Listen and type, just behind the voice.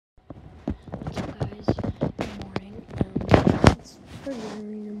pretty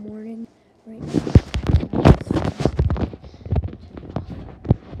early in the morning right now.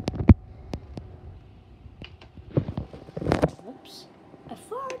 Whoops, I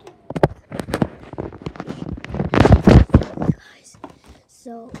farted. Guys,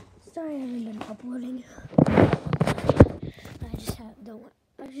 so sorry I haven't been uploading.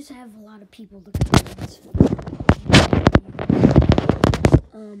 I just have a lot of people looking at this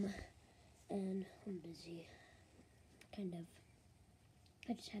and I'm busy. Kind of.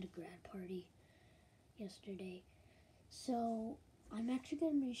 I just had a grad party yesterday. So I'm actually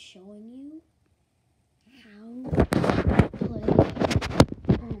going to be showing you how to play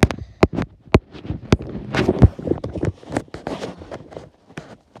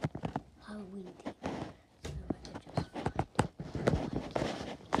Halloween theme. So I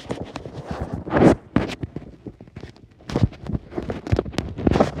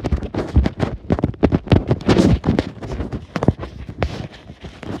can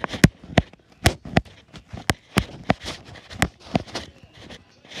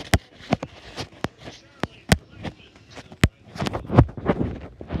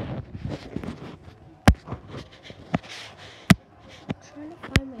trying to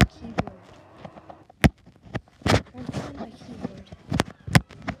find my keyboard.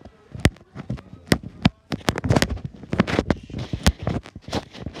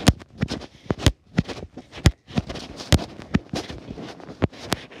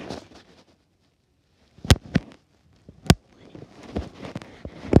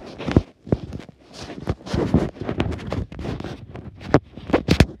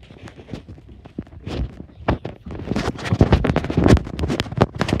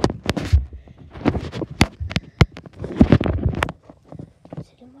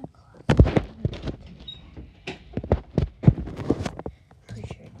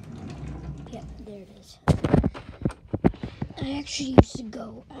 There it is. I actually used to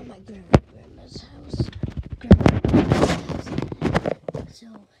go at my grandma's house. So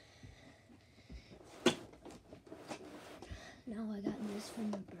now I got this for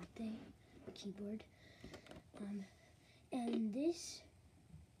my birthday, a keyboard. And this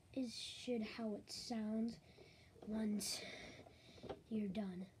is how it sounds once you're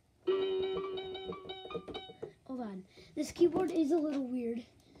done. Hold on. This keyboard is a little weird.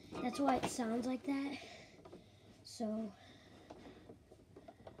 That's why it sounds like that. So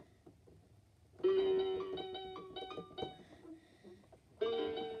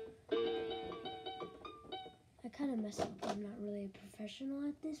I kind of messed up. I'm not really a professional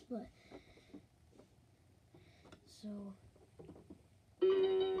at this, but so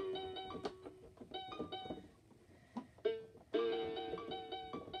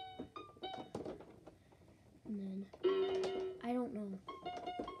and then I don't know.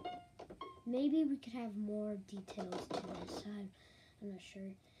 Maybe we could have more details to this. I'm not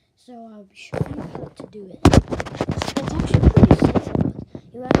sure. So I'll be showing you how to do it. It's actually pretty simple.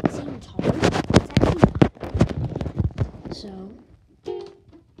 You might it seems hard. It's actually not. So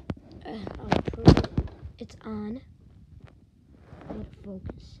I'll prove it. It's on. Out of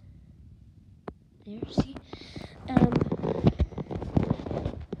focus. There, see?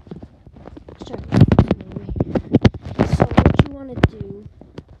 Sorry. So what you want to do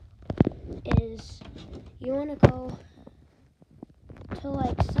is you want to go to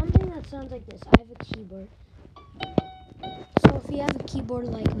like something that sounds like this. I have a keyboard. So if you have a keyboard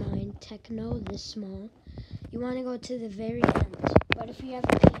like mine, Techno, this small, you want to go to the very end. But if you have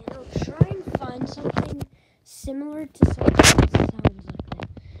a piano, try and find something similar to something that sounds like that.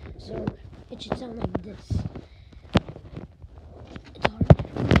 So it should sound like this. It's hard.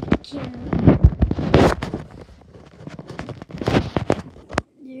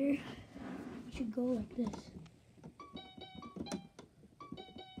 There. It should go like this.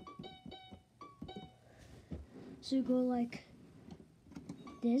 So you go like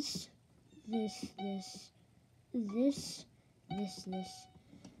this, this, this, this, this.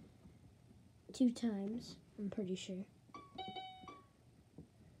 2 times, I'm pretty sure.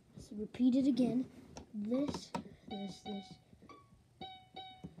 So repeat it again. This, this, this.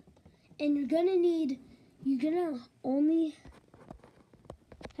 And you're gonna only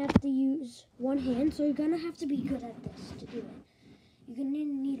have to use one hand, so you're gonna have to be good at this to do it.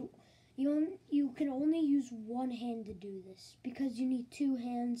 You can only use one hand to do this because you need 2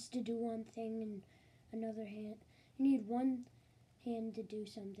 hands to do one thing and another hand. You need one hand to do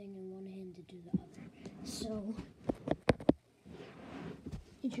something and one hand to do the other. So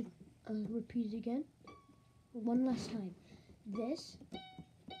you should repeat it again. One last time. This.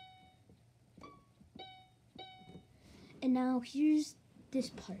 And now here's this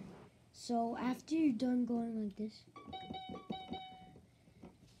part. So after you're done going like this,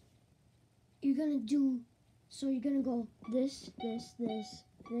 you're gonna do, so you're gonna go this, this, this,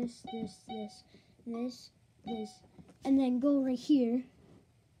 this, this, this, this, this, and then go right here,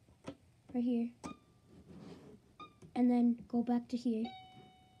 and then go back to here.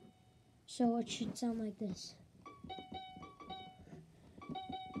 So it should sound like this.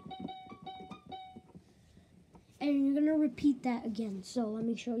 And you're gonna repeat that again. So let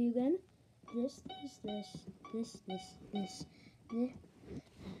me show you again. This, this, this, this, this, this,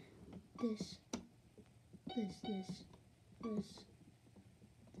 this, this, this,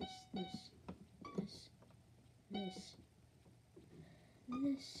 this,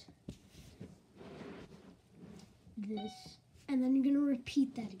 this, this, and then you're gonna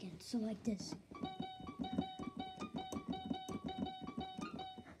repeat that again. So like this.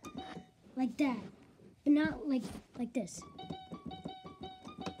 Like that. But not like this.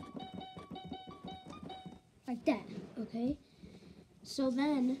 Like that, okay? So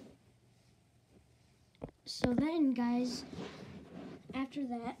then guys, after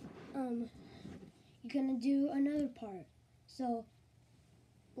that, you're gonna do another part. So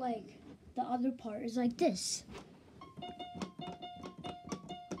like the other part is like this.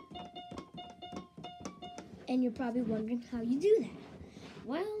 And you're probably wondering how you do that.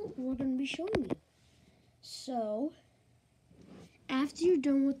 Well, we're gonna be showing you. So after you're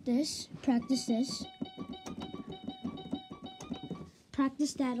done with this, practice this.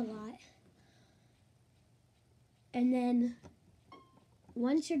 Practice that a lot. And then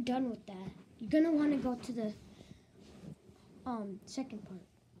once you're done with that, you're gonna want to go to the second part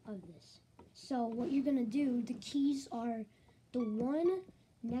of this. So what you're gonna do, the keys are the one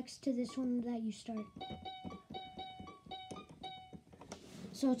next to this one that you start.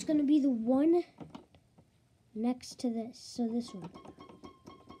 So it's gonna be the one next to this. So this one.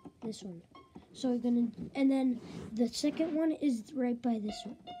 So you're gonna, and then the second one is right by this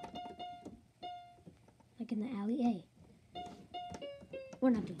one. Like in the alley A. We're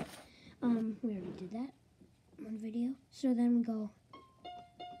not doing it. We already did that on video. So then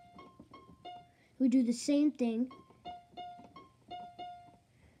we do the same thing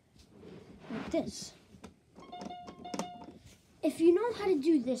like this. If you know how to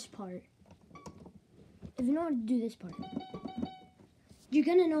do this part, you're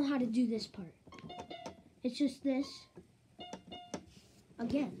gonna know how to do this part. It's just this,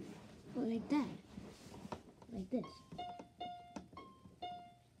 again, like that, like this.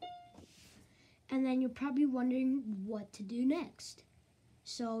 And then you're probably wondering what to do next.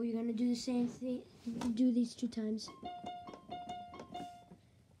 So you're gonna do the same thing, do these 2 times.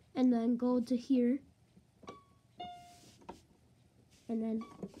 And then go to here. And then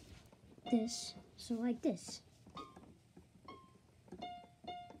this, so like this.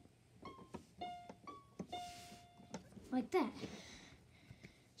 Like that.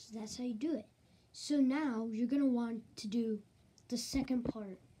 So that's how you do it. So now you're gonna want to do the second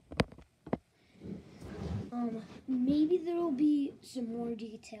part. Maybe there will be some more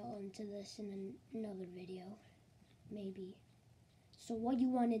detail into this in another video. Maybe. So what you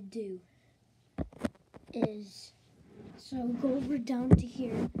want to do is, so go over down to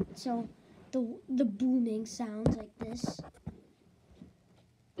here. So the booming sounds like this.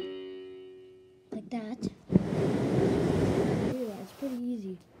 Like that. Yeah, it's pretty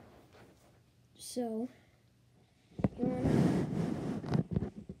easy. So you want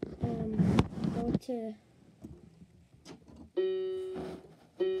to go to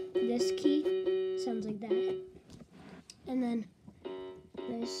this key, sounds like that, and then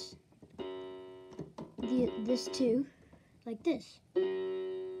this too, like this.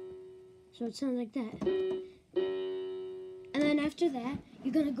 So it sounds like that. And then after that,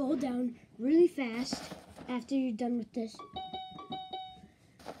 you're gonna go down really fast after you're done with this.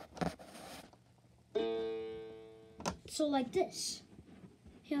 So like this.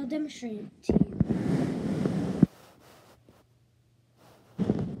 Here, I'll demonstrate it to you.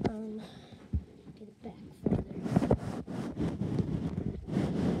 Get it back further.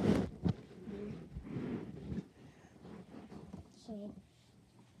 So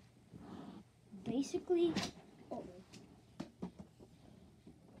basically,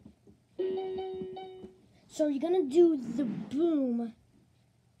 so you're gonna do the boom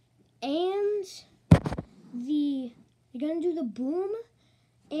and you're gonna do the boom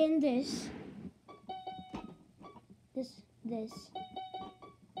and this,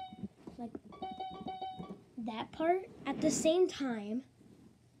 like that part at the same time.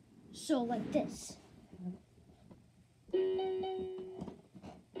 So like this.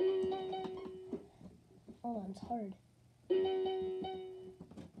 Oh, it's hard.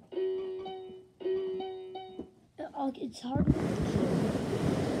 It's hard with the key.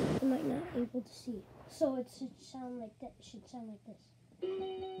 It might not. able to see. So it should sound like that. It should sound like this.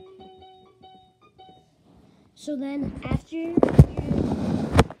 So then after you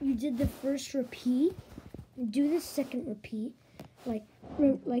did the first repeat, do the second repeat, like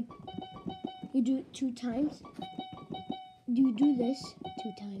you do it 2 times. You do this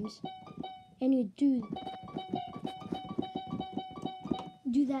 2 times, and you do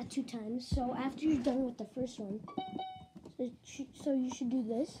that 2 times. So after you're done with the first one, so you should do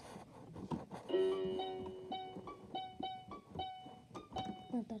this.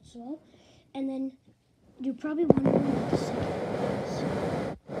 Not that slow. And then you're probably wondering what the second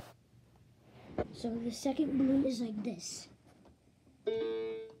one is. So the second balloon is like this.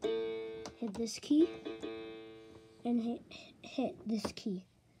 Hit this key and hit this key.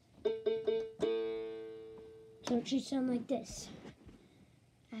 So it should sound like this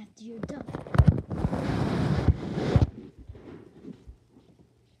after you're done.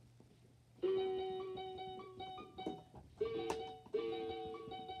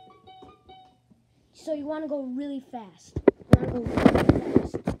 So you want to go really fast.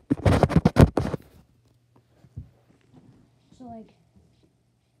 So like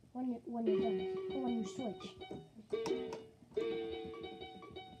when you're done, when you switch,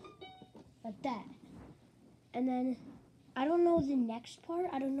 like that. And then I don't know the next part.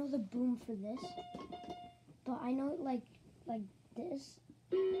 I don't know the boom for this, but I know like this.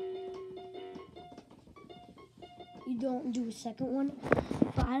 You don't do a second one,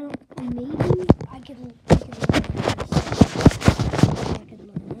 but I don't. Maybe I could learn this. I could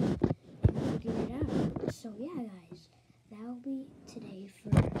learn it and figure it out. So yeah, guys, that'll be today.